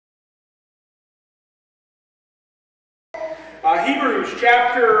Hebrews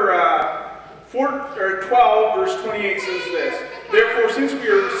chapter 12, verse 28 says this, "Therefore, since we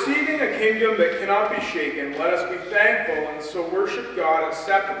are receiving a kingdom that cannot be shaken, let us be thankful and so worship God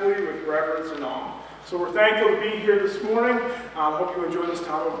acceptably with reverence and awe." So we're thankful to be here this morning. Hope you enjoy this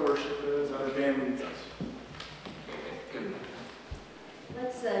time of worship as our band leads us.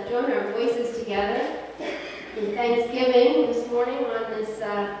 Let's join our voices together in thanksgiving this morning on this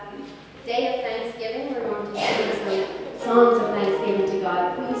day of Thanksgiving. We're going to sing some songs of thanksgiving to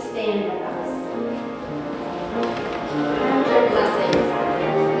God. Please stand with us. Our blessings.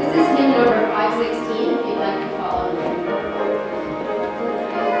 This is hymn number 516, if you'd like to follow me.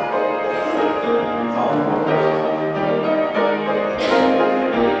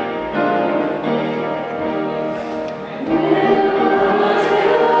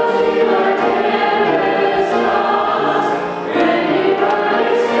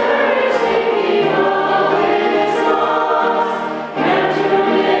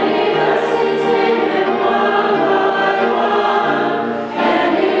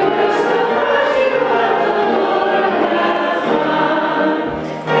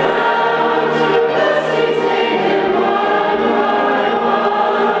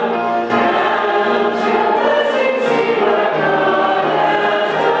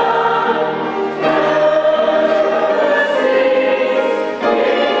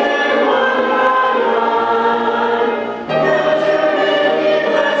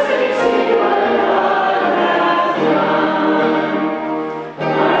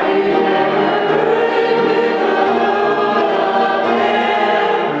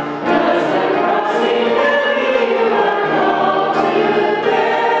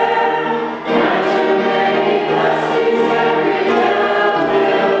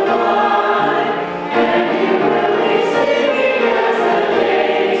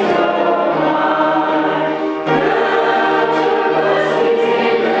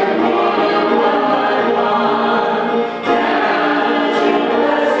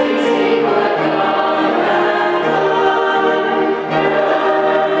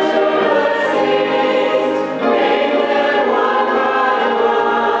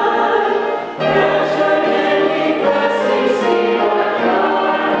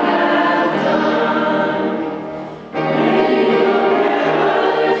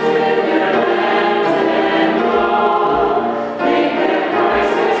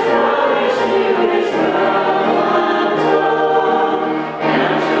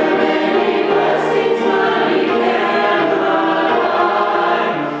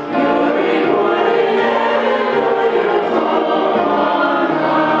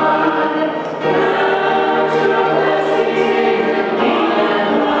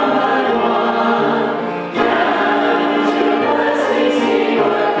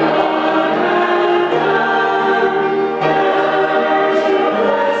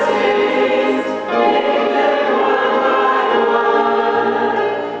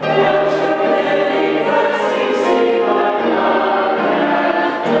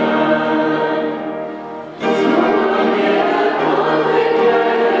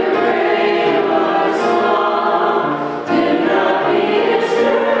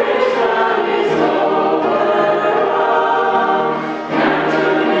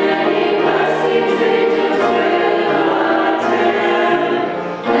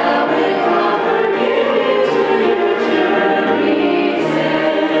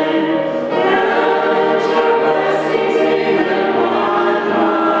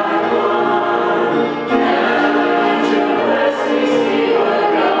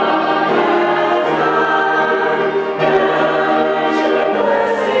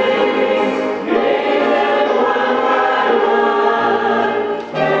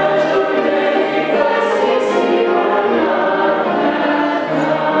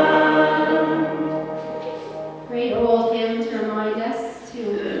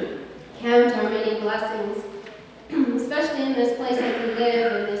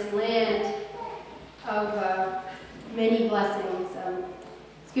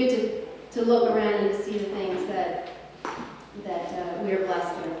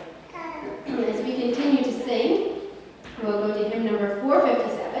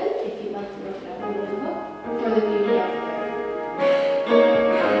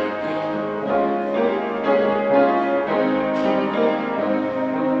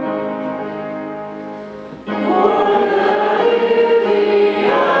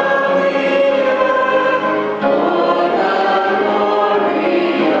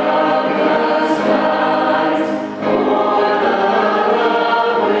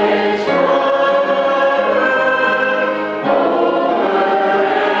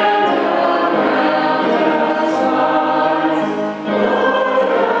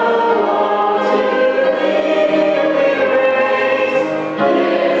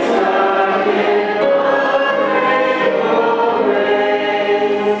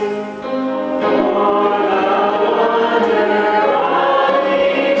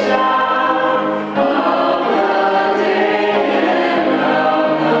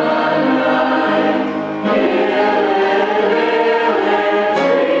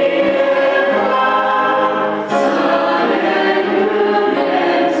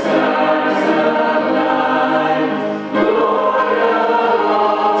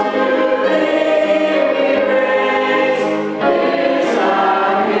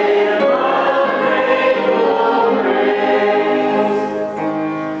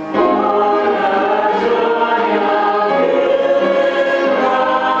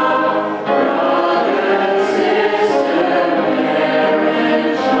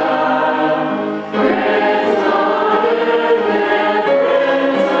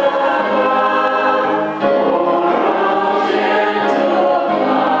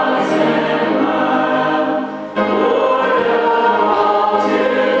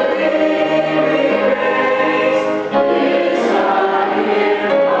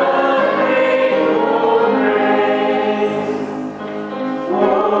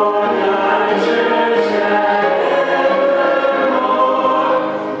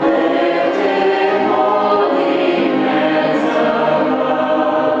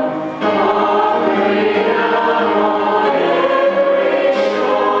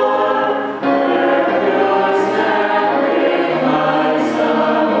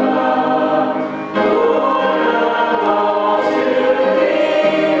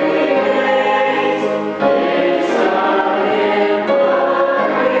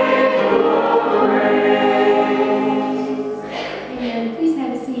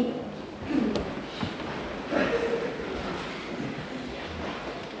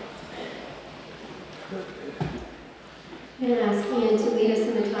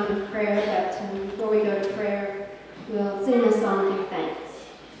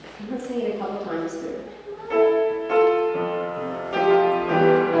 couple times through.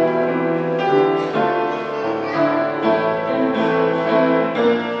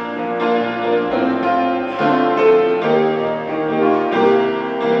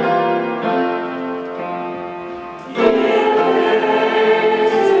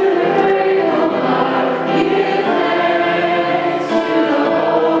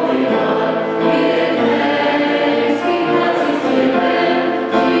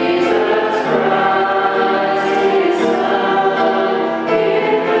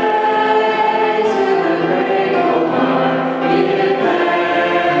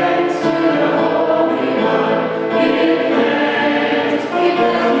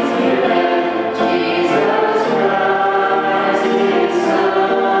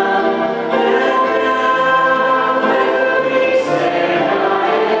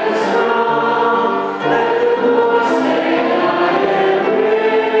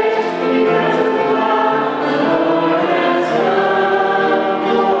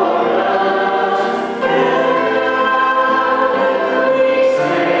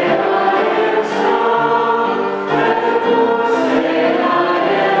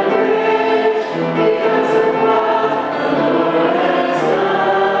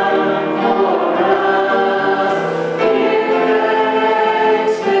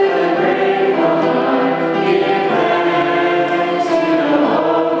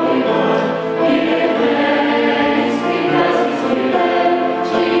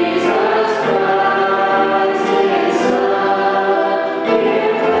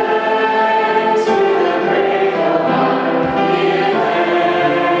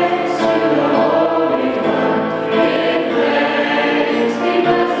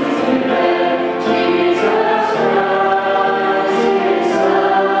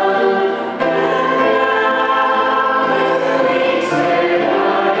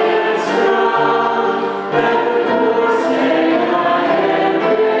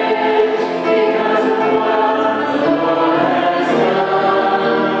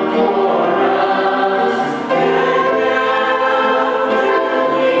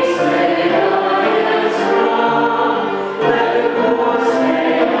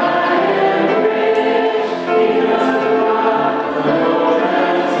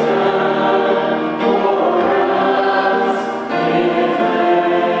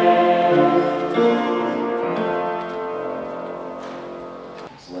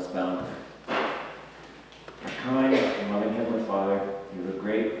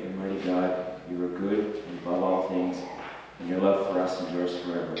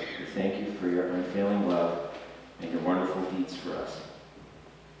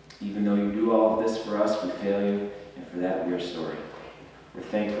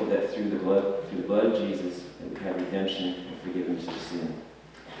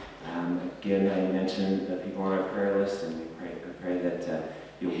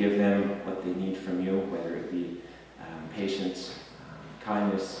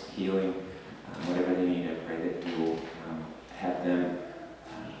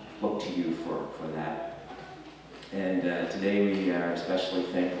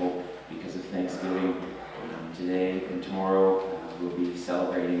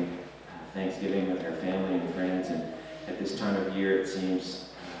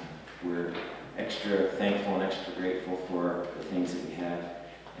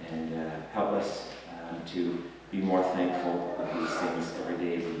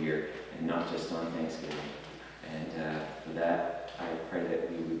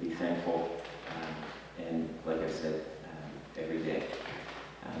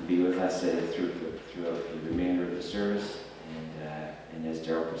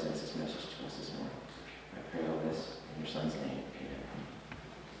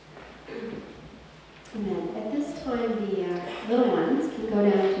 Amen. At this time, the little ones can go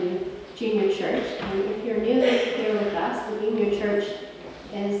down to junior church. And if you're new here with us, the junior church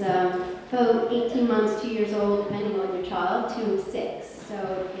is about 18 months, 2 years old, depending on your child, to 6.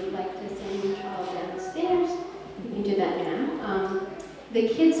 So if you'd like to send your child downstairs, you can do that now. The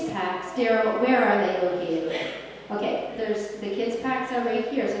kids' packs, Daryl, where are they located? Okay, there's the kids' packs are right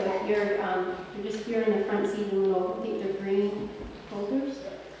here. So if you're just here in the front seat in little, I think they're green folders.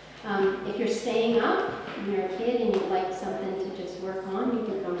 If you're staying up and you're a kid and you'd like something to just work on, you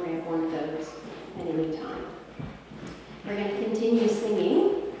can come grab one of those at any time. We're going to continue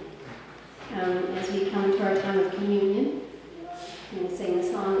singing as we come to our time of communion. I'm going to sing the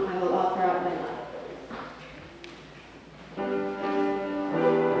song, I Will Offer Up My Life.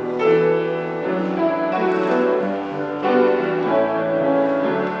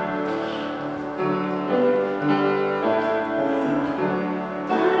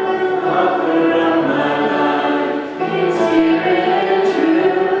 Offer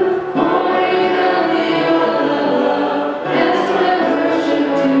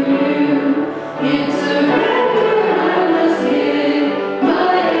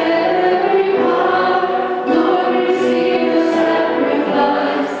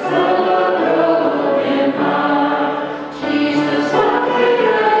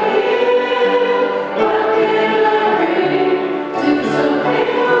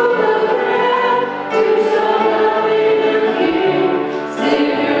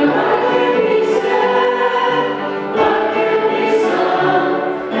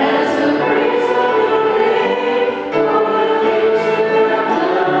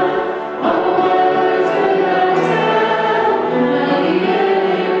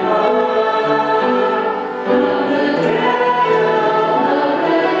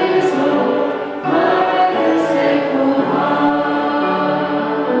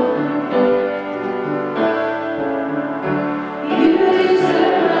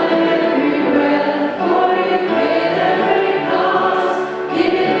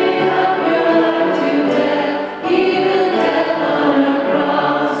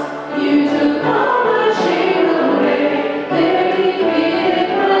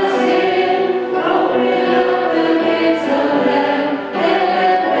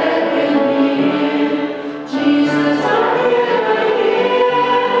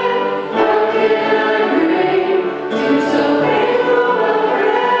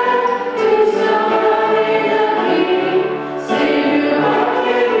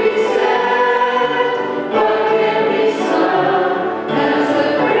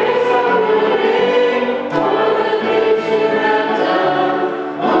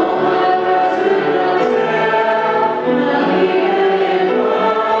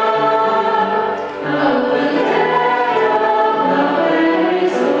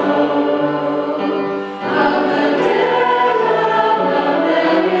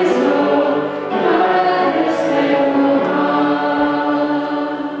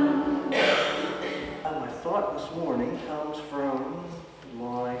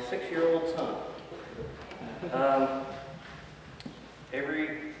 6-year-old son.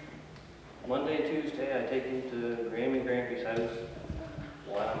 Every Monday and Tuesday, I take him to Grammy and Grampy's house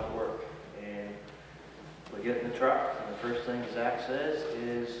while I'm at work. And we get in the truck, and the first thing Zach says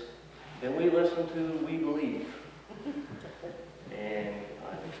is, "Can we listen to We Believe?" And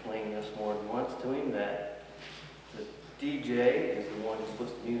I've explained this more than once to him, that the DJ is the one who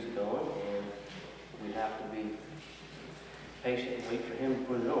puts the music on, and we have to be patient and wait for him to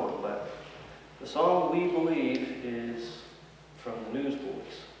put it on. But the song We Believe is from the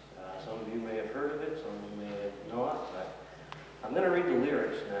Newsboys. Some of you may have heard of it, some of you may have not, but I'm going to read the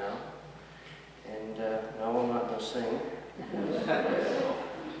lyrics now. And no, I'm not going to sing.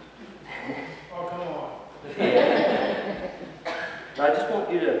 Oh, come on. Yeah. I just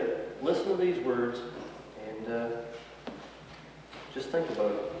want you to listen to these words and just think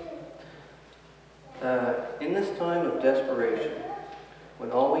about it. In this time of desperation,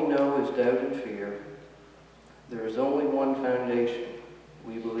 when all we know is doubt and fear, there is only one foundation: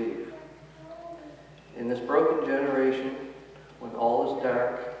 we believe. In this broken generation, when all is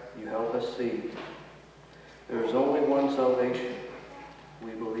dark, you help us see. There is only one salvation: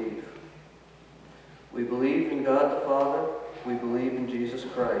 we believe. We believe in God the Father. We believe in Jesus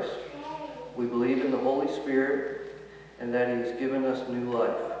Christ. We believe in the Holy Spirit and that He has given us new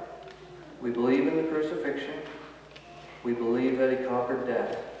life. We believe in the crucifixion. We believe that He conquered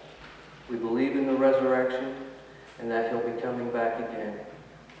death. We believe in the resurrection and that He'll be coming back again.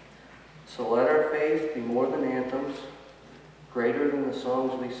 So let our faith be more than anthems, greater than the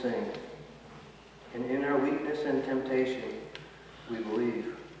songs we sing. And in our weakness and temptation, we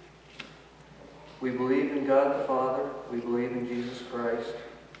believe. We believe in God the Father. We believe in Jesus Christ.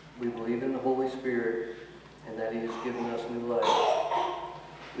 We believe in the Holy Spirit and that He has given us new life.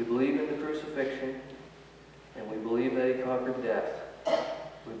 We believe in the crucifixion, and we believe that He conquered death.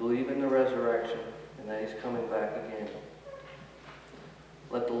 We believe in the resurrection and that He's coming back again.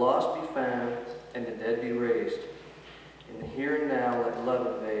 Let the lost be found and the dead be raised. In the here and now, let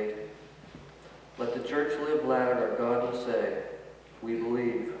love invade. Let the church live loud, our God will say, we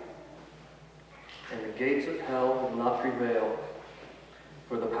believe. And the gates of hell will not prevail,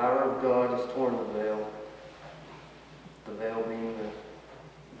 for the power of God has torn the veil being the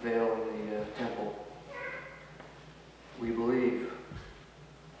veil in the temple. We believe.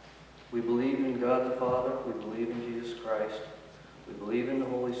 We believe in God the Father. We believe in Jesus Christ. We believe in the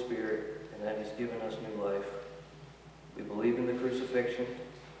Holy Spirit and that He's given us new life. We believe in the crucifixion.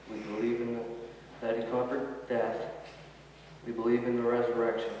 We believe in that He conquered death. We believe in the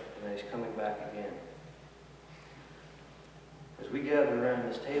resurrection and that He's coming back again. As we gather around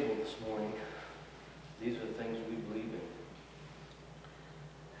this table this morning, these are the things we believe in.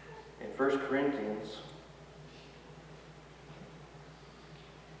 In 1 Corinthians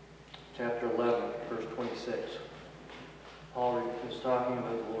chapter 11, verse 26, Paul is talking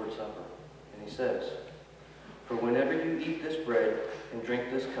about the Lord's Supper, and he says, "For whenever you eat this bread and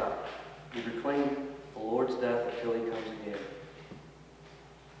drink this cup, you proclaim the Lord's death until He comes again."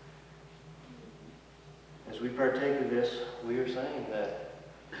 As we partake of this, we are saying that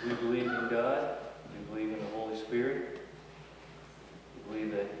we believe in God, we believe in the Holy Spirit, we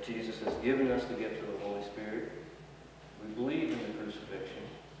believe that Jesus has given us the gift of the Holy Spirit, we believe in the crucifixion,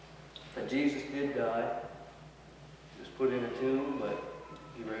 that Jesus did die. He was put in a tomb, but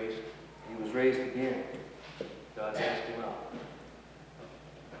He was raised again. God raised Him up.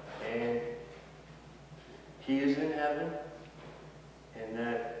 And He is in heaven, and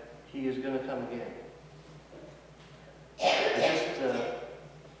that He is going to come again. I just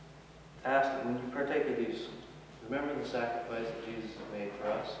ask that when you partake of these, remember the sacrifice that Jesus has made for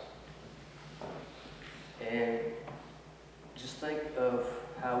us. And just think of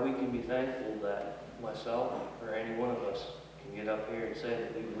how we can be thankful that myself or any one of us can get up here and say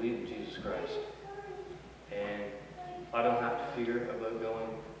that we believe in Jesus Christ. And I don't have to fear about going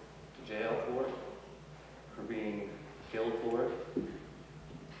to jail for it, for being killed for it.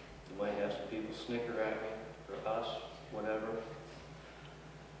 You might have some people snicker at me, for us, whatever.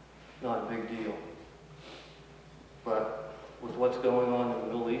 Not a big deal. But with what's going on in the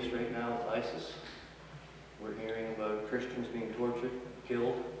Middle East right now with ISIS, we're hearing about Christians being tortured,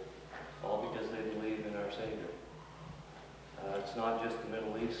 killed, all because they believe in our Savior. It's not just the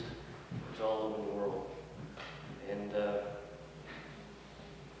Middle East, it's all over the world. And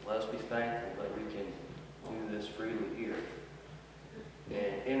let us be thankful that we can do this freely here.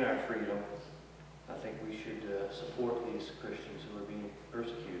 And in our freedom, I think we should support these Christians who are being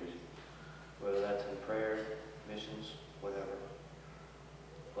persecuted, whether that's in prayer, missions, whatever.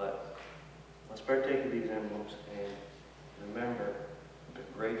 But let's partake of these emblems and remember the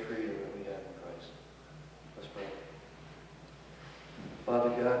great great freedom that we have in Christ. Let's pray. Father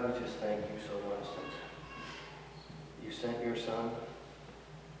God, we just thank you so much that you sent your Son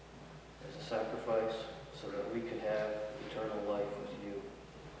as a sacrifice so that we could have eternal life with you.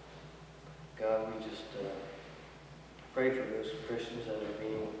 God, we just pray for those Christians that are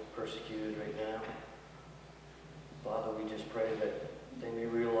being persecuted right now. Father, we just pray that they may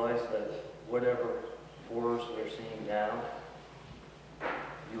realize that whatever horrors they're seeing now,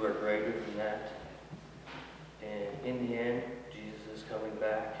 you are greater than that. And in the end, Jesus is coming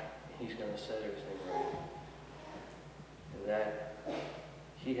back, and he's going to set everything right. And that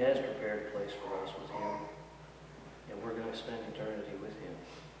he has prepared a place for us with him, and we're going to spend eternity with him.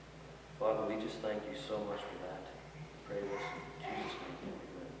 Father, we just thank you so much for that. Pray this in Jesus' name.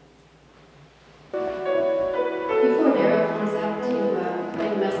 Amen. Before Daryl comes out to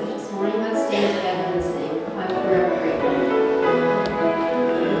bring a message this morning, let's stand together and sing I'm Forever Grateful.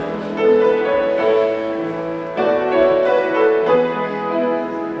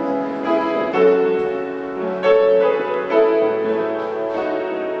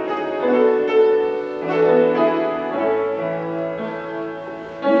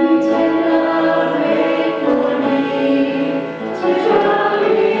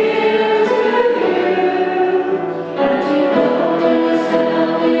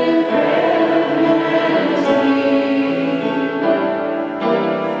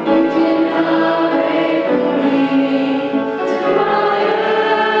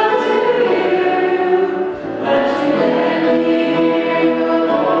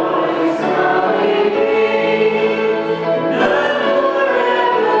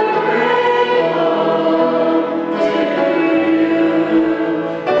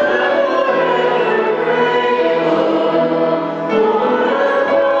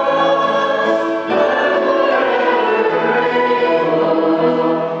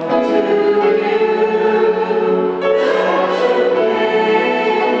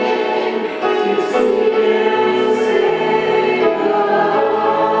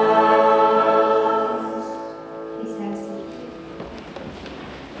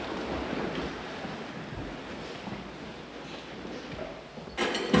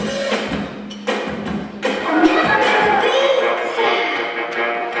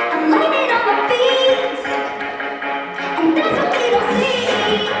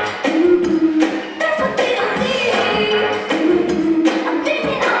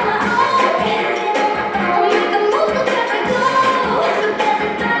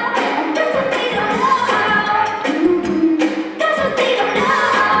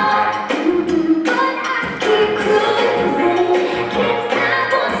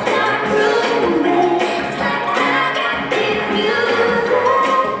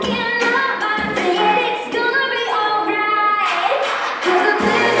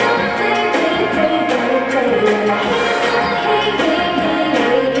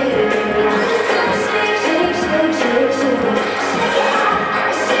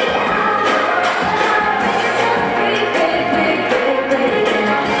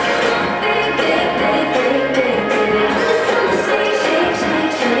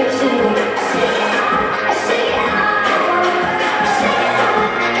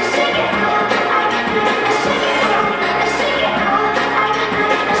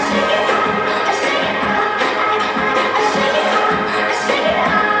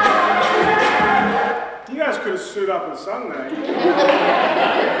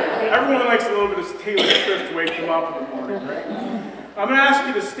 Everyone likes a little bit of Taylor Swift to wake them up in the morning, right? I'm going to ask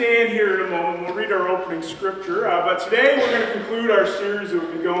you to stand here in a moment. We'll read our opening scripture. But today we're going to conclude our series that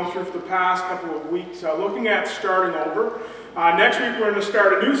we've been going through for the past couple of weeks, looking at starting over. Next week we're going to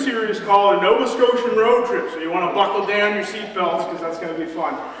start a new series called a Nova Scotian Road Trip. So you want to buckle down your seatbelts because that's going to be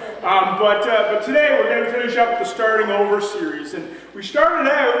fun. But today we're going to finish up the Starting Over series. And we started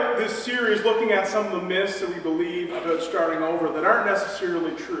out this series looking at some of the myths that we believe about starting over that aren't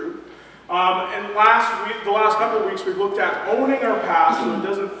necessarily true. And the last couple of weeks, we've looked at owning our past so it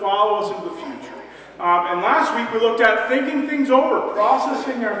doesn't follow us into the future. And last week, we looked at thinking things over,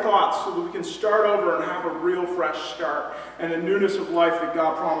 processing our thoughts so that we can start over and have a real fresh start and the newness of life that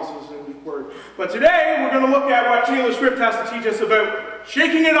God promises in His Word. But today, we're going to look at what Taylor Swift has to teach us about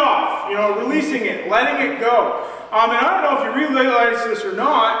shaking it off, releasing it, letting it go. And I don't know if you realize this or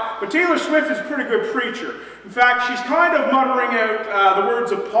not, but Taylor Swift is a pretty good preacher. In fact, she's kind of muttering out the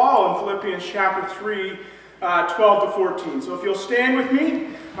words of Paul in Philippians chapter 3, 12 to 14. So if you'll stand with me,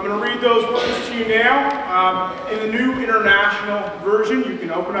 I'm going to read those words to you now. In the New International Version, you can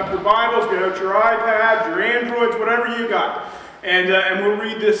open up your Bibles, get out your iPads, your Androids, whatever you got. And we'll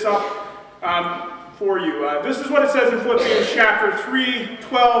read this up for you. This is what it says in Philippians chapter 3,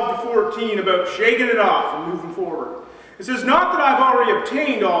 12 to 14 about shaking it off and moving forward. It says, "Not that I've already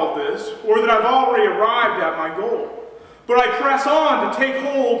obtained all this, or that I've already arrived at my goal, but I press on to take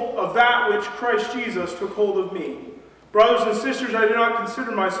hold of that which Christ Jesus took hold of me. Brothers and sisters, I do not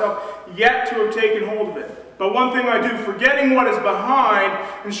consider myself yet to have taken hold of it. But one thing I do, forgetting what is behind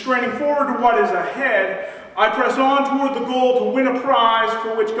and straining forward to what is ahead, I press on toward the goal to win a prize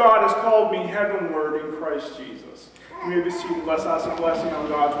for which God has called me heavenward in Christ Jesus." You may be seated. Let's ask a blessing on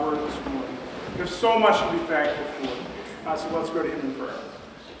God's word this morning. There's so much to be thankful for. So let's go to him in prayer.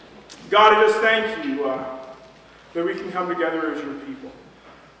 God, I just thank you that we can come together as your people.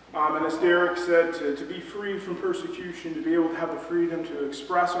 And as Derek said, to be free from persecution, to be able to have the freedom to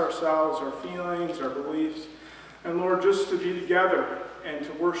express ourselves, our feelings, our beliefs, and Lord, just to be together and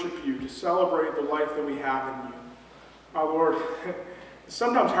to worship you, to celebrate the life that we have in you. Lord, it's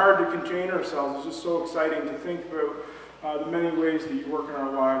sometimes hard to contain ourselves. It's just so exciting to think about the many ways that you work in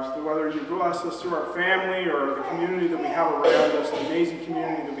our lives, whether you bless us through our family or the community that we have around us, the amazing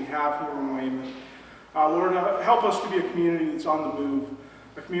community that we have here in Weymouth. Lord, help us to be a community that's on the move,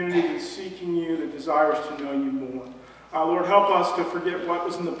 a community that's seeking you, that desires to know you more. Lord, help us to forget what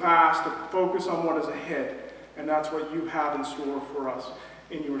was in the past, to focus on what is ahead, and that's what you have in store for us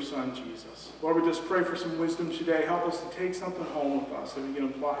in your Son, Jesus. Lord, we just pray for some wisdom today. Help us to take something home with us that we can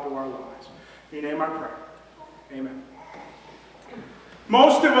apply to our lives. In your name I pray. Amen.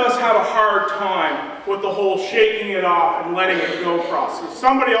 Most of us have a hard time with the whole shaking it off and letting it go process.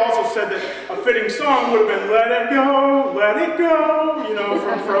 Somebody also said that a fitting song would have been let it go, you know,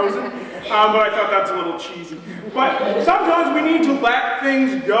 from Frozen. But I thought that's a little cheesy. But sometimes we need to let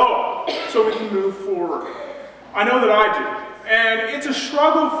things go so we can move forward. I know that I do. And it's a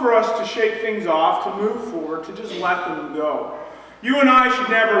struggle for us to shake things off, to move forward, to just let them go. You and I should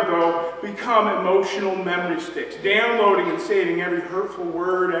never, though, become emotional memory sticks, downloading and saving every hurtful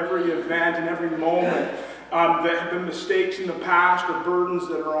word, every event, and every moment that have been mistakes in the past or burdens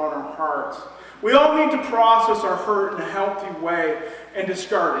that are on our hearts. We all need to process our hurt in a healthy way and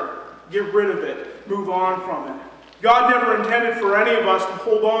discard it, get rid of it, move on from it. God never intended for any of us to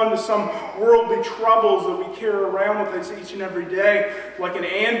hold on to some worldly troubles that we carry around with us each and every day like an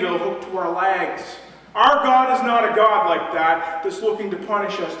anvil hooked to our legs. Our God is not a God like that that's looking to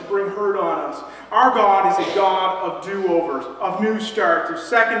punish us, to bring hurt on us. Our God is a God of do-overs, of new starts, of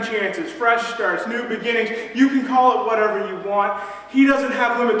second chances, fresh starts, new beginnings. You can call it whatever you want. He doesn't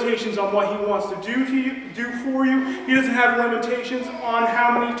have limitations on what he wants to do for you. He doesn't have limitations on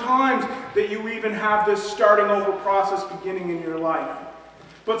how many times that you even have this starting over process beginning in your life.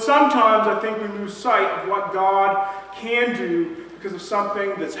 But sometimes I think we lose sight of what God can do because of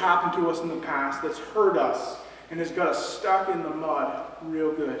something that's happened to us in the past that's hurt us and has got us stuck in the mud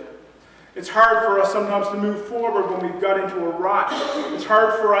real good. It's hard for us sometimes to move forward when we've got into a rut. It's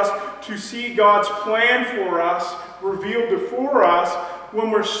hard for us to see God's plan for us revealed before us when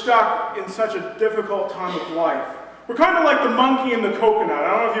we're stuck in such a difficult time of life. We're kind of like the monkey and the coconut. I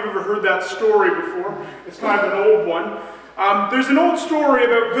don't know if you've ever heard that story before. It's kind of an old one. There's an old story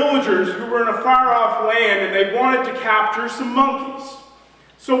about villagers who were in a far-off land and they wanted to capture some monkeys.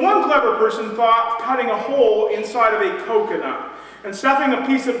 So one clever person thought of cutting a hole inside of a coconut and stuffing a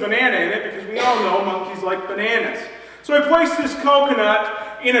piece of banana in it, because we all know monkeys like bananas. So he placed this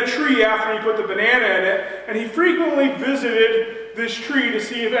coconut in a tree after he put the banana in it, and he frequently visited this tree to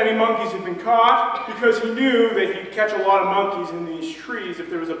see if any monkeys had been caught, because he knew that he'd catch a lot of monkeys in these trees if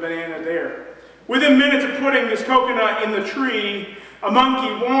there was a banana there. Within minutes of putting this coconut in the tree, a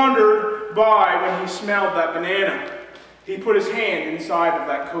monkey wandered by when he smelled that banana. He put his hand inside of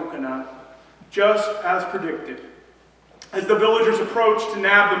that coconut, just as predicted. As the villagers approached to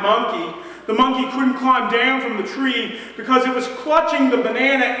nab the monkey couldn't climb down from the tree because it was clutching the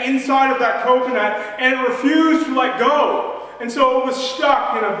banana inside of that coconut and it refused to let go. And so it was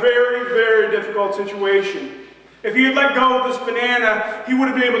stuck in a very, very difficult situation. If he had let go of this banana, he would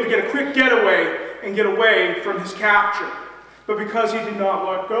have been able to get a quick getaway and get away from his capture. But because he did not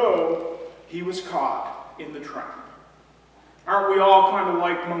let go, he was caught in the trap. Aren't we all kind of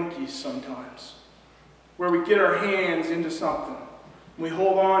like monkeys sometimes? Where we get our hands into something, we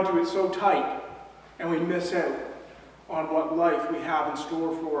hold on to it so tight, and we miss out on what life we have in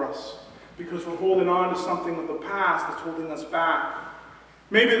store for us because we're holding on to something of the past that's holding us back.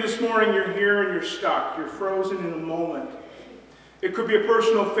 Maybe this morning you're here and you're stuck. You're frozen in a moment. It could be a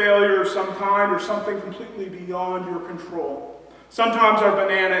personal failure of some kind or something completely beyond your control. Sometimes our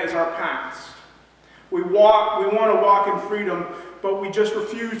banana is our past. We want to walk in freedom, but we just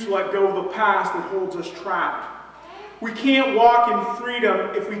refuse to let go of the past that holds us trapped. We can't walk in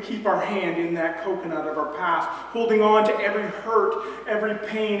freedom if we keep our hand in that coconut of our past, holding on to every hurt, every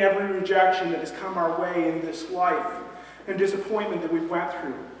pain, every rejection that has come our way in this life, and disappointment that we went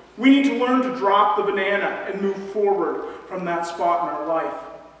through. We need to learn to drop the banana and move forward from that spot in our life.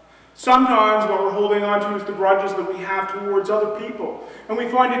 Sometimes what we're holding on to is the grudges that we have towards other people, and we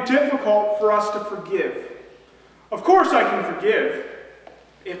find it difficult for us to forgive. Of course I can forgive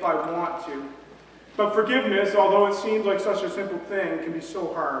if I want to, but forgiveness, although it seems like such a simple thing, can be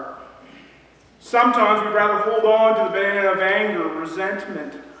so hard. Sometimes we'd rather hold on to the banana of anger,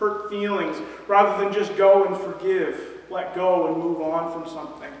 resentment, hurt feelings, rather than just go and forgive, let go and move on from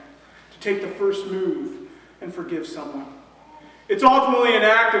something, to take the first move and forgive someone. It's ultimately an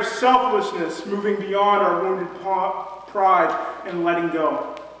act of selflessness, moving beyond our wounded pride and letting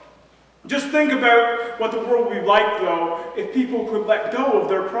go. Just think about what the world would be like, though, if people could let go of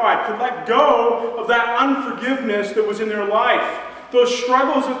their pride, could let go of that unforgiveness that was in their life, those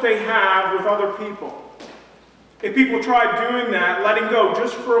struggles that they have with other people. If people tried doing that, letting go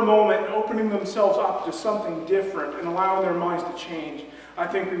just for a moment and opening themselves up to something different and allowing their minds to change, I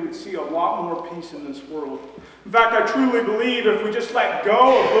think we would see a lot more peace in this world. In fact, I truly believe if we just let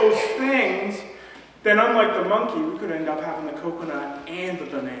go of those things, then unlike the monkey, we could end up having the coconut and the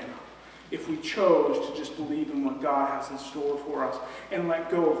banana if we chose to just believe in what God has in store for us and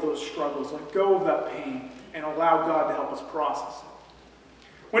let go of those struggles, let go of that pain, and allow God to help us process it.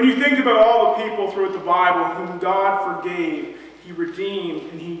 When you think about all the people throughout the Bible whom God forgave, He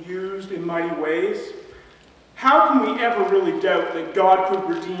redeemed, and He used in mighty ways, how can we ever really doubt that God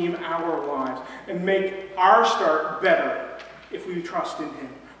could redeem our lives and make our start better if we trust in Him?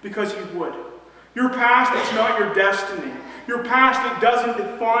 Because He would. Your past, it's not your destiny. Your past, it doesn't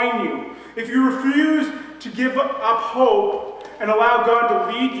define you. If you refuse to give up hope and allow God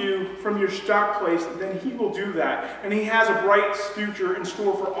to lead you from your stuck place, then He will do that. And He has a bright future in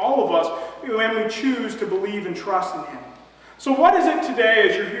store for all of us when we choose to believe and trust in Him. So what is it today,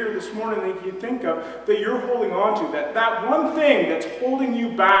 as you're here this morning, that you think of that you're holding on to, that one thing that's holding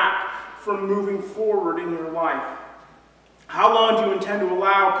you back from moving forward in your life? How long do you intend to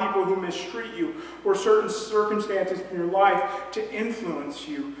allow people who mistreat you or certain circumstances in your life to influence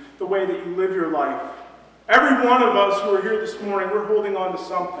you the way that you live your life? Every one of us who are here this morning, we're holding on to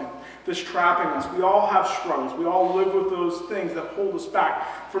something that's trapping us. We all have struggles. We all live with those things that hold us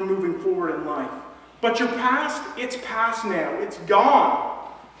back from moving forward in life. But your past, it's past now. It's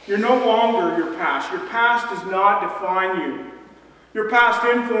gone. You're no longer your past. Your past does not define you. Your past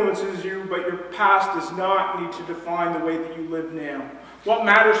influences you, but your past does not need to define the way that you live now. What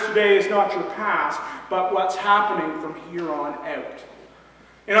matters today is not your past, but what's happening from here on out.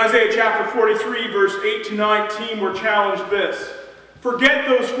 In Isaiah chapter 43, verse 8 to 19, we're challenged this: forget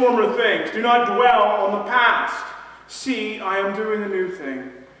those former things. Do not dwell on the past. See, I am doing a new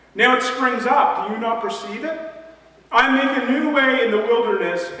thing. Now it springs up. Do you not perceive it? I make a new way in the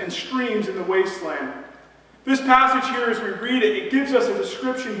wilderness and streams in the wasteland. This passage here, as we read it, it gives us a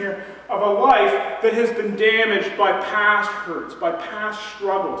description here of a life that has been damaged by past hurts, by past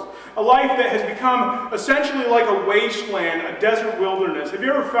struggles. A life that has become essentially like a wasteland, a desert wilderness. Have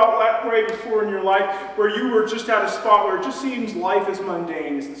you ever felt that way before in your life, where you were just at a spot where it just seems life is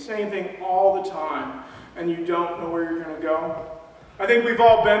mundane, it's the same thing all the time, and you don't know where you're going to go? I think we've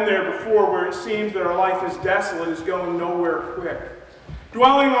all been there before, where it seems that our life is desolate, is going nowhere quick.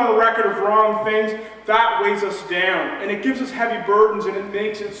 Dwelling on a record of wrong things, that weighs us down, and it gives us heavy burdens, and it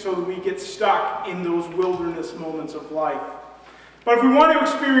makes it so that we get stuck in those wilderness moments of life. But if we want to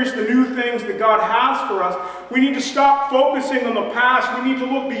experience the new things that God has for us, we need to stop focusing on the past. We need to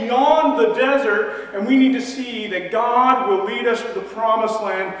look beyond the desert, and we need to see that God will lead us to the promised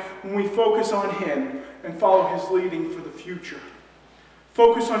land when we focus on Him and follow His leading for the future.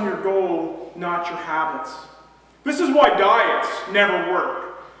 Focus on your goal, not your habits. This is why diets never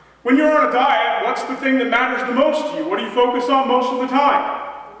work. When you're on a diet, what's the thing that matters the most to you? What do you focus on most of the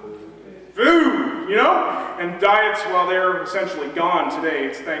time? Food, you know? And diets, well, they're essentially gone today.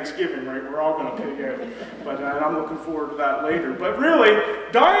 It's Thanksgiving, right? We're all going to pig out. But I'm looking forward to that later. But really,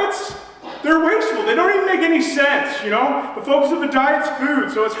 diets, they're wasteful. They don't even make any sense, you know? The focus of the diet's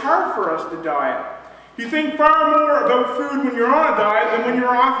food, so it's hard for us to diet. You think far more about food when you're on a diet than when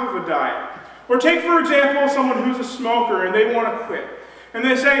you're off of a diet. Or take, for example, someone who's a smoker and they want to quit. And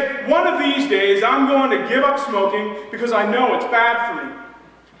they say, one of these days I'm going to give up smoking because I know it's bad for me.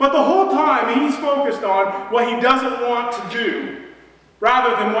 But the whole time he's focused on what he doesn't want to do,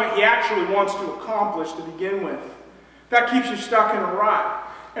 rather than what he actually wants to accomplish to begin with. That keeps you stuck in a rut.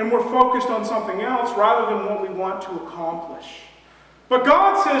 And we're focused on something else rather than what we want to accomplish. But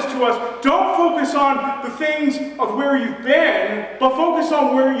God says to us, don't focus on the things of where you've been, but focus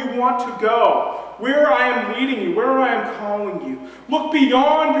on where you want to go, where I am leading you, where I am calling you. Look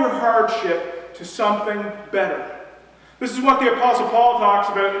beyond your hardship to something better. This is what the Apostle Paul talks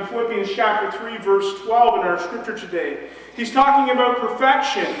about in Philippians chapter 3, verse 12 in our scripture today. He's talking about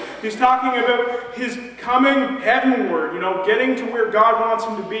perfection. He's talking about his coming heavenward, getting to where God wants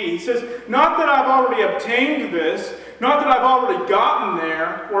him to be. He says, not that I've already obtained this, not that I've already gotten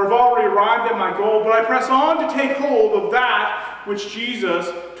there, or have already arrived at my goal, but I press on to take hold of that which Jesus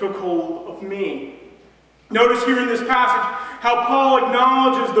took hold of me. Notice here in this passage how Paul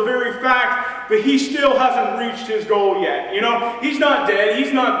acknowledges the very fact that he still hasn't reached his goal yet. He's not dead.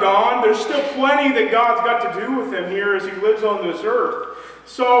 He's not gone. There's still plenty that God's got to do with him here as he lives on this earth.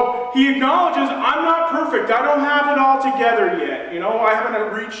 So he acknowledges, I'm not perfect. I don't have it all together yet. I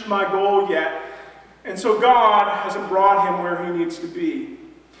haven't reached my goal yet. And so God hasn't brought him where he needs to be.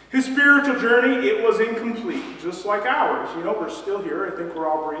 His spiritual journey, it was incomplete, just like ours. We're still here. I think we're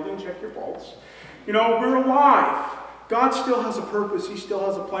all breathing. Check your pulse. We're alive. God still has a purpose. He still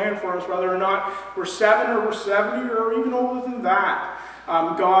has a plan for us, whether or not we're 7 or we're 70 or even older than that.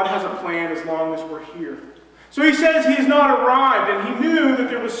 God has a plan as long as we're here. So he says he has not arrived, and he knew that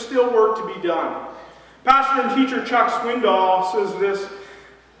there was still work to be done. Pastor and teacher Chuck Swindoll says this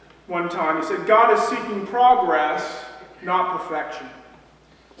one time. He said, God is seeking progress, not perfection.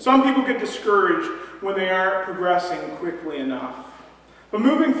 Some people get discouraged when they aren't progressing quickly enough. But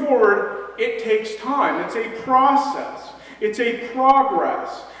moving forward, it takes time. It's a process. It's a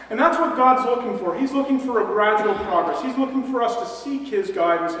progress. And that's what God's looking for. He's looking for a gradual progress. He's looking for us to seek his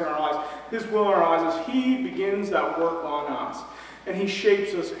guidance in our lives, his will in our lives, as he begins that work on us. And he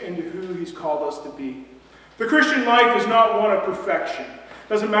shapes us into who he's called us to be. The Christian life is not one of perfection.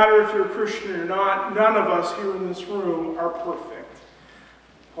 Doesn't matter if you're a Christian or not, none of us here in this room are perfect.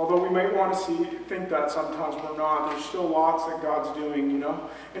 Although we might want to think that sometimes we're not. There's still lots that God's doing,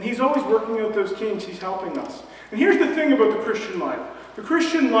 And he's always working out those kinks. He's helping us. And here's the thing about the Christian life. The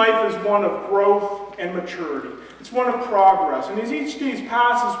Christian life is one of growth and maturity. It's one of progress. And as each day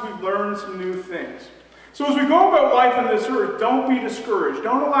passes, we learn some new things. So as we go about life on this earth, don't be discouraged.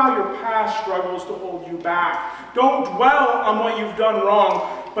 Don't allow your past struggles to hold you back. Don't dwell on what you've done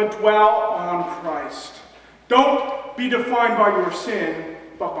wrong, but dwell on Christ. Don't be defined by your sin,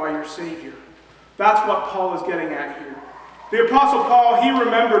 but by your Savior. That's what Paul is getting at here. The Apostle Paul, he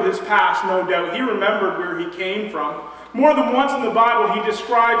remembered his past, no doubt. He remembered where he came from. More than once in the Bible, he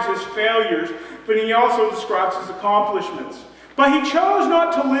describes his failures, but he also describes his accomplishments. But he chose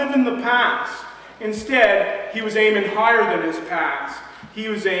not to live in the past. Instead, he was aiming higher than his past. He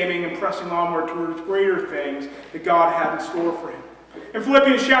was aiming and pressing onward towards greater things that God had in store for him. In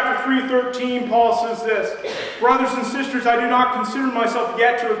Philippians chapter 3:13, Paul says this, Brothers and sisters, I do not consider myself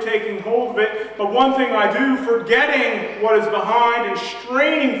yet to have taken hold of it, but one thing I do, forgetting what is behind and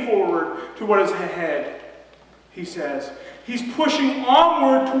straining forward to what is ahead. He says, he's pushing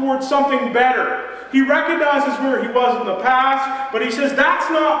onward towards something better. He recognizes where he was in the past, but he says, that's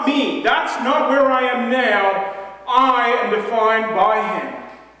not me. That's not where I am now. I am defined by him,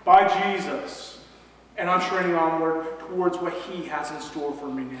 by Jesus. And I'm straining onward towards what he has in store for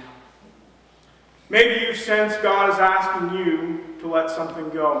me now. Maybe you've sensed God is asking you to let something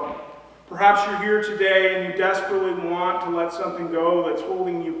go. Perhaps you're here today and you desperately want to let something go that's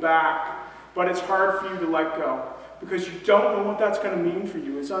holding you back, but it's hard for you to let go because you don't know what that's going to mean for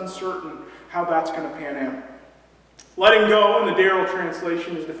you. It's uncertain how that's going to pan out. Letting go in the Darrell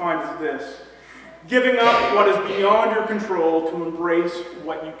translation is defined as this: giving up what is beyond your control to embrace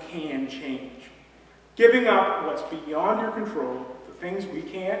what you can change. Giving up what's beyond your control, the things we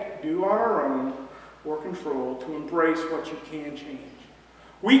can't do on our own or control, to embrace what you can change.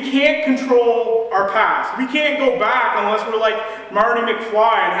 We can't control our past. We can't go back unless we're like Marty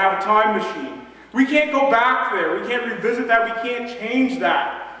McFly and have a time machine. We can't go back there. We can't revisit that. We can't change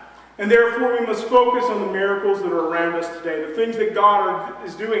that. And therefore, we must focus on the miracles that are around us today, the things that God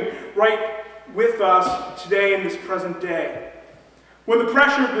is doing right with us today in this present day. When the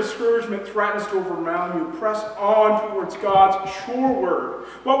pressure of discouragement threatens to overwhelm you, press on towards God's sure word.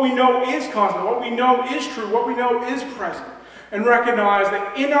 What we know is constant, what we know is true, what we know is present. And recognize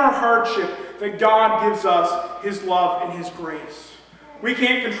that in our hardship, that God gives us his love and his grace. We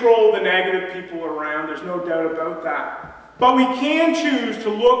can't control the negative people around, there's no doubt about that. But we can choose to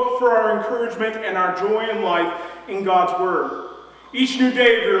look for our encouragement and our joy in life in God's word. Each new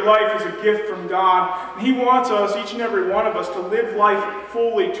day of your life is a gift from God. And he wants us, each and every one of us, to live life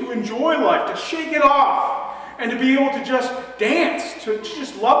fully, to enjoy life, to shake it off, and to be able to just dance, to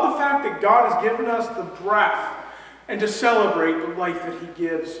just love the fact that God has given us the breath and to celebrate the life that he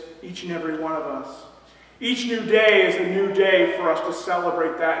gives each and every one of us. Each new day is a new day for us to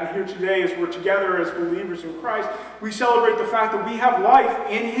celebrate that. And here today, as we're together as believers in Christ, we celebrate the fact that we have life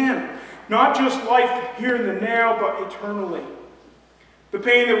in him. Not just life here in the now, but eternally. The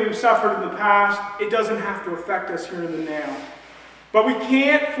pain that we've suffered in the past, it doesn't have to affect us here in the now. But we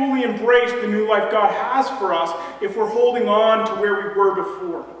can't fully embrace the new life God has for us if we're holding on to where we were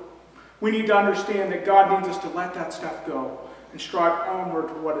before. We need to understand that God needs us to let that stuff go and strive onward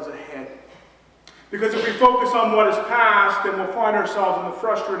to what is ahead. Because if we focus on what is past, then we'll find ourselves in the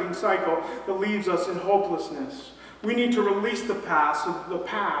frustrating cycle that leaves us in hopelessness. We need to release the past so the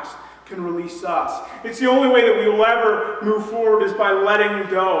past can release us. It's the only way that we will ever move forward is by letting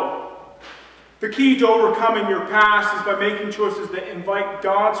go. The key to overcoming your past is by making choices that invite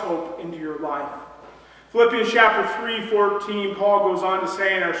God's hope into your life. Philippians chapter 3:14, Paul goes on to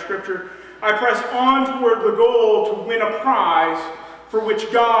say in our scripture, I press on toward the goal to win a prize for which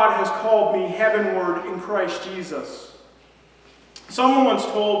God has called me heavenward in Christ Jesus. Someone once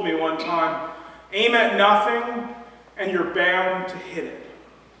told me one time, aim at nothing and you're bound to hit it.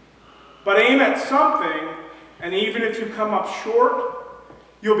 But aim at something, and even if you come up short,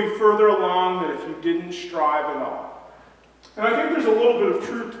 you'll be further along than if you didn't strive at all. And I think there's a little bit of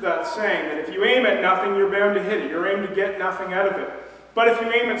truth to that saying, that if you aim at nothing, you're bound to hit it. You're aimed to get nothing out of it. But if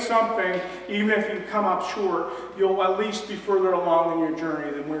you aim at something, even if you come up short, you'll at least be further along in your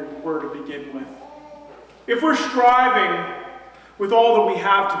journey than where you were to begin with. If we're striving with all that we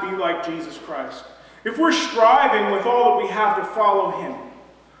have to be like Jesus Christ, if we're striving with all that we have to follow him,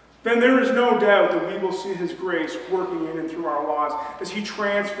 then there is no doubt that we will see his grace working in and through our lives as he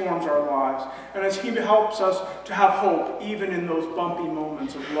transforms our lives and as he helps us to have hope even in those bumpy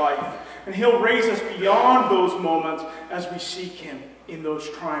moments of life. And he'll raise us beyond those moments as we seek him in those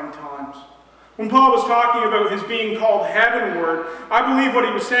trying times. When Paul was talking about his being called heavenward, I believe what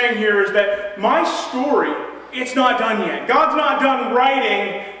he was saying here is that my story, it's not done yet. God's not done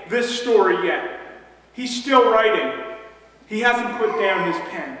writing this story yet. He's still writing. He hasn't put down his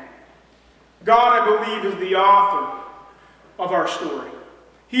pen. God, I believe, is the author of our story.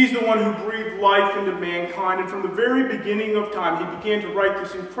 He's the one who breathed life into mankind, and from the very beginning of time, he began to write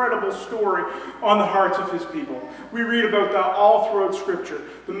this incredible story on the hearts of his people. We read about that all throughout Scripture,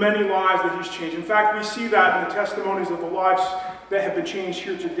 the many lives that he's changed. In fact, we see that in the testimonies of the lives that have been changed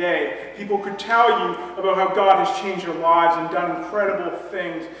here today. People could tell you about how God has changed their lives and done incredible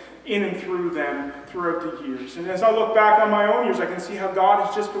things in and through them throughout the years. And as I look back on my own years, I can see how God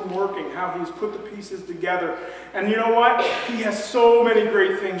has just been working, how he's put the pieces together. And you know what? He has so many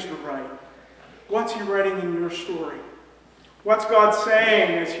great things to write. What's he writing in your story? What's God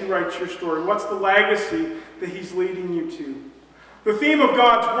saying as he writes your story? What's the legacy that he's leading you to? The theme of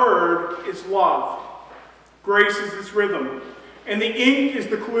God's word is love. Grace is its rhythm. And the ink is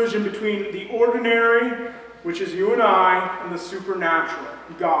the collision between the ordinary, which is you and I, and the supernatural,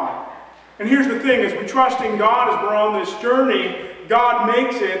 God. And here's the thing, as we trust in God, as we're on this journey, God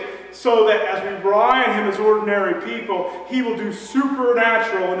makes it so that as we rely on him as ordinary people, he will do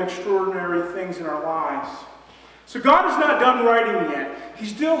supernatural and extraordinary things in our lives. So God is not done writing yet.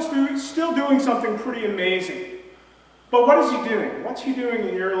 He's still doing something pretty amazing. But what is he doing? What's he doing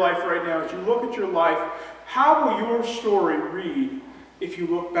in your life right now? As you look at your life, how will your story read if you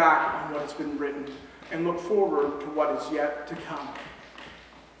look back on what has been written and look forward to what is yet to come?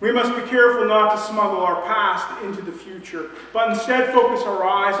 We must be careful not to smuggle our past into the future, but instead focus our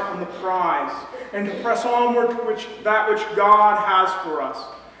eyes on the prize and to press onward to that which God has for us.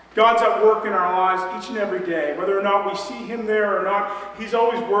 God's at work in our lives each and every day. Whether or not we see him there or not, he's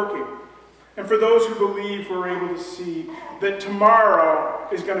always working. And for those who believe, we're able to see that tomorrow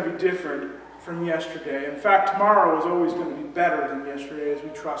is going to be different from yesterday. In fact, tomorrow is always going to be better than yesterday as we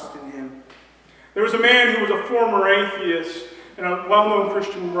trust in him. There was a man who was a former atheist and a well-known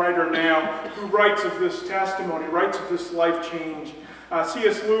Christian writer now who writes of this testimony, writes of this life change.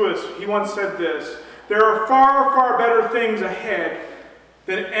 C.S. Lewis, he once said this, "There are far, far better things ahead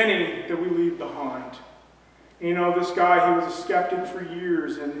than any that we leave behind." You know, this guy, he was a skeptic for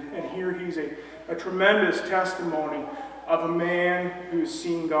years, and here he's a tremendous testimony of a man who's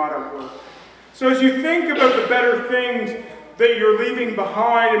seen God at work. So as you think about the better things that you're leaving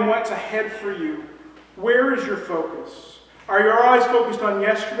behind and what's ahead for you, where is your focus? Are your eyes focused on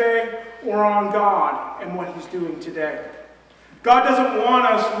yesterday or on God and what he's doing today? God doesn't want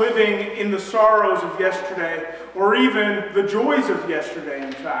us living in the sorrows of yesterday or even the joys of yesterday,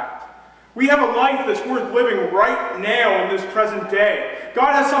 in fact. We have a life that's worth living right now in this present day.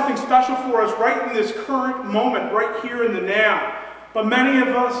 God has something special for us right in this current moment, right here in the now. But many of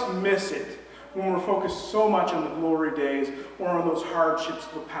us miss it. when we're focused so much on the glory days or on those hardships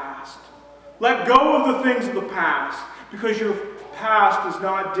of the past. Let go of the things of the past, because your past does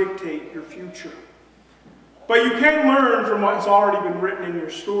not dictate your future. But you can learn from what has already been written in your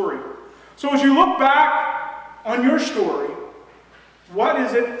story. So as you look back on your story, what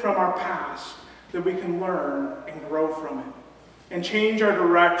is it from our past that we can learn and grow from it, and change our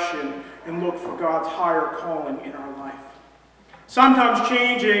direction and look for God's higher calling in our life? Sometimes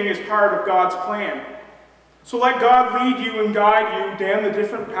changing is part of God's plan. So let God lead you and guide you down the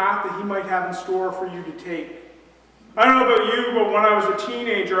different path that He might have in store for you to take. I don't know about you, but when I was a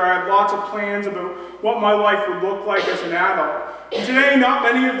teenager, I had lots of plans about what my life would look like as an adult. And today, not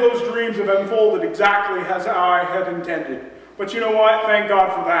many of those dreams have unfolded exactly as I had intended. But you know what? Thank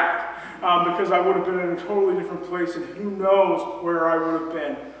God for that. Because I would have been in a totally different place, and who knows where I would have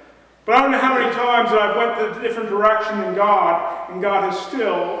been. But I don't know how many times I've went the different direction than God, and God has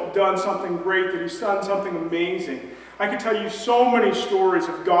still done something great, that He's done something amazing. I could tell you so many stories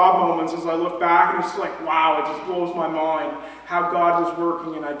of God moments as I look back, and it's like, wow, it just blows my mind how God was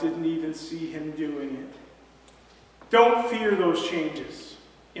working, and I didn't even see Him doing it. Don't fear those changes.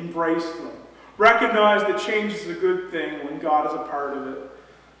 Embrace them. Recognize that change is a good thing when God is a part of it.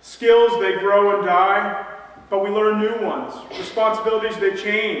 Skills, they grow and die, but we learn new ones. Responsibilities, they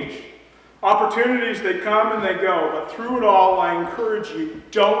change. Opportunities, they come and they go. But through it all, I encourage you,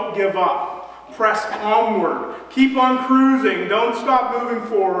 don't give up. Press onward. Keep on cruising. Don't stop moving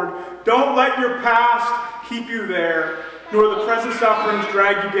forward. Don't let your past keep you there, nor the present sufferings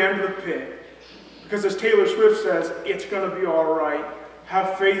drag you down to the pit. Because as Taylor Swift says, it's going to be all right.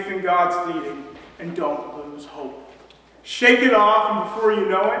 Have faith in God's leading, and don't lose hope. Shake it off, and before you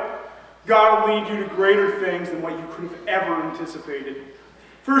know it, God will lead you to greater things than what you could have ever anticipated.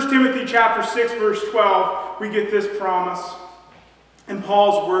 1 Timothy chapter 6, verse 12, we get this promise in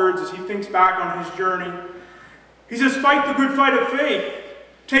Paul's words as he thinks back on his journey. He says, "Fight the good fight of faith.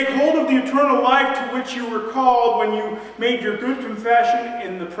 Take hold of the eternal life to which you were called when you made your good confession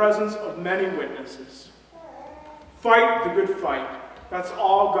in the presence of many witnesses." Fight the good fight. That's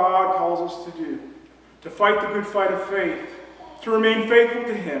all God calls us to do. To fight the good fight of faith. To remain faithful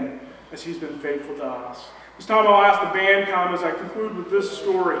to Him as He's been faithful to us. This time I'll ask the band to come as I conclude with this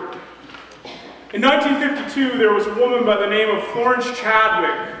story. In 1952, there was a woman by the name of Florence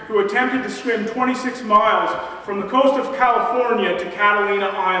Chadwick who attempted to swim 26 miles from the coast of California to Catalina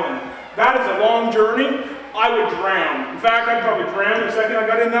Island. That is a long journey. I would drown. In fact, I'd probably drown the second I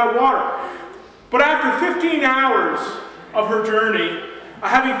got in that water. But after 15 hours of her journey, a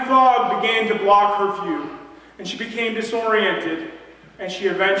heavy fog began to block her view, and she became disoriented, and she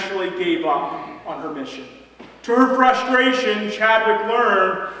eventually gave up on her mission. To her frustration, Chadwick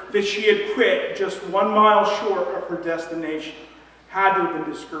learned that she had quit just 1 mile short of her destination. Had to have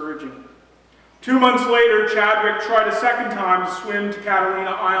been discouraging. 2 months later, Chadwick tried a second time to swim to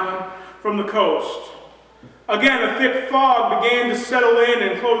Catalina Island from the coast. Again, a thick fog began to settle in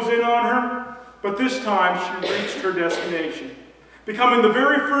and close in on her, but this time she reached her destination, becoming the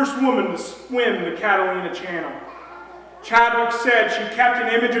very first woman to swim the Catalina Channel. Chadwick said she kept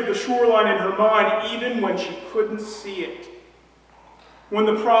an image of the shoreline in her mind even when she couldn't see it. When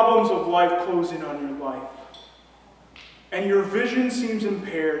the problems of life close in on your life, and your vision seems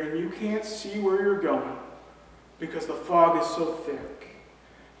impaired and you can't see where you're going because the fog is so thick,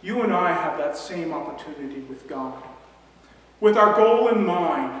 you and I have that same opportunity with God. With our goal in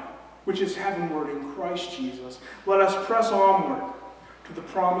mind, which is heavenward in Christ Jesus, let us press onward to the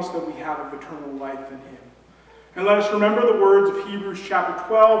promise that we have of eternal life in Him. And let us remember the words of Hebrews chapter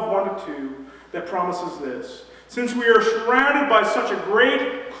 12, 1-2, that promises this. Since we are surrounded by such a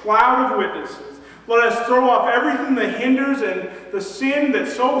great cloud of witnesses, let us throw off everything that hinders and the sin that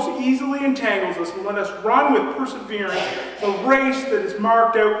so easily entangles us, and let us run with perseverance the race that is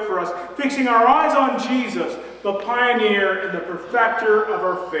marked out for us, fixing our eyes on Jesus, the pioneer and the perfecter of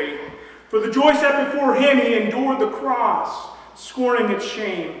our faith. For the joy set before Him, He endured the cross, scorning its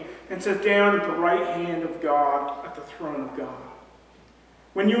shame, and sat down at the right hand of God, at the throne of God.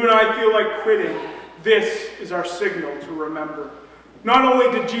 When you and I feel like quitting, this is our signal to remember. Not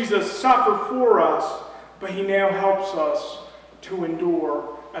only did Jesus suffer for us, but He now helps us to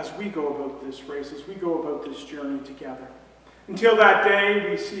endure as we go about this race, as we go about this journey together. Until that day,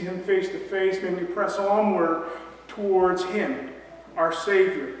 we see Him face to face, may we press onward towards Him, our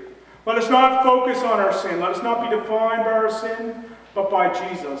Savior. Let us not focus on our sin. Let us not be defined by our sin, but by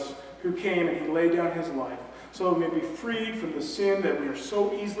Jesus, who came and He laid down His life, so that we may be freed from the sin that we are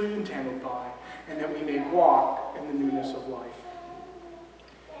so easily entangled by, and that we may walk in the newness of life.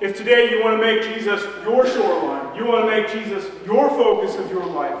 If today you want to make Jesus your shoreline, you want to make Jesus your focus of your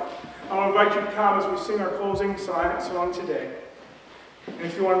life, I'll invite you to come as we sing our closing song today. And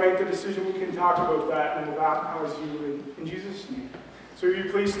if you want to make the decision, we can talk about that and we'll baptize you in Jesus' name. So will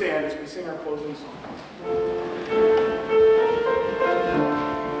you please stand as we sing our closing song.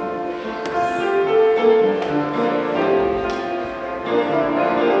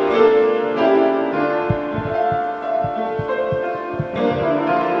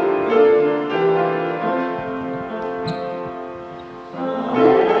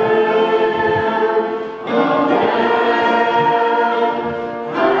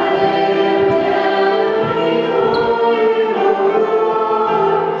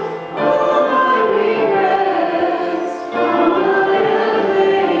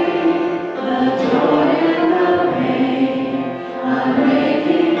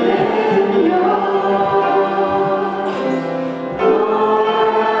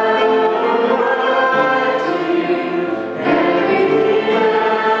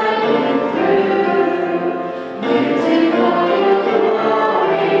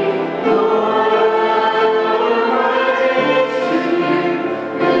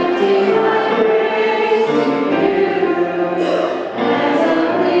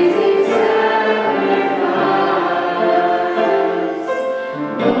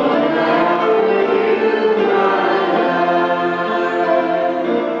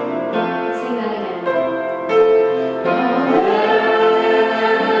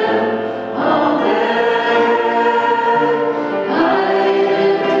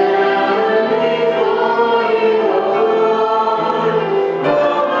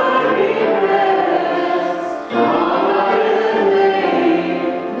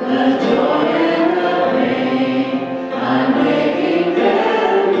 The joy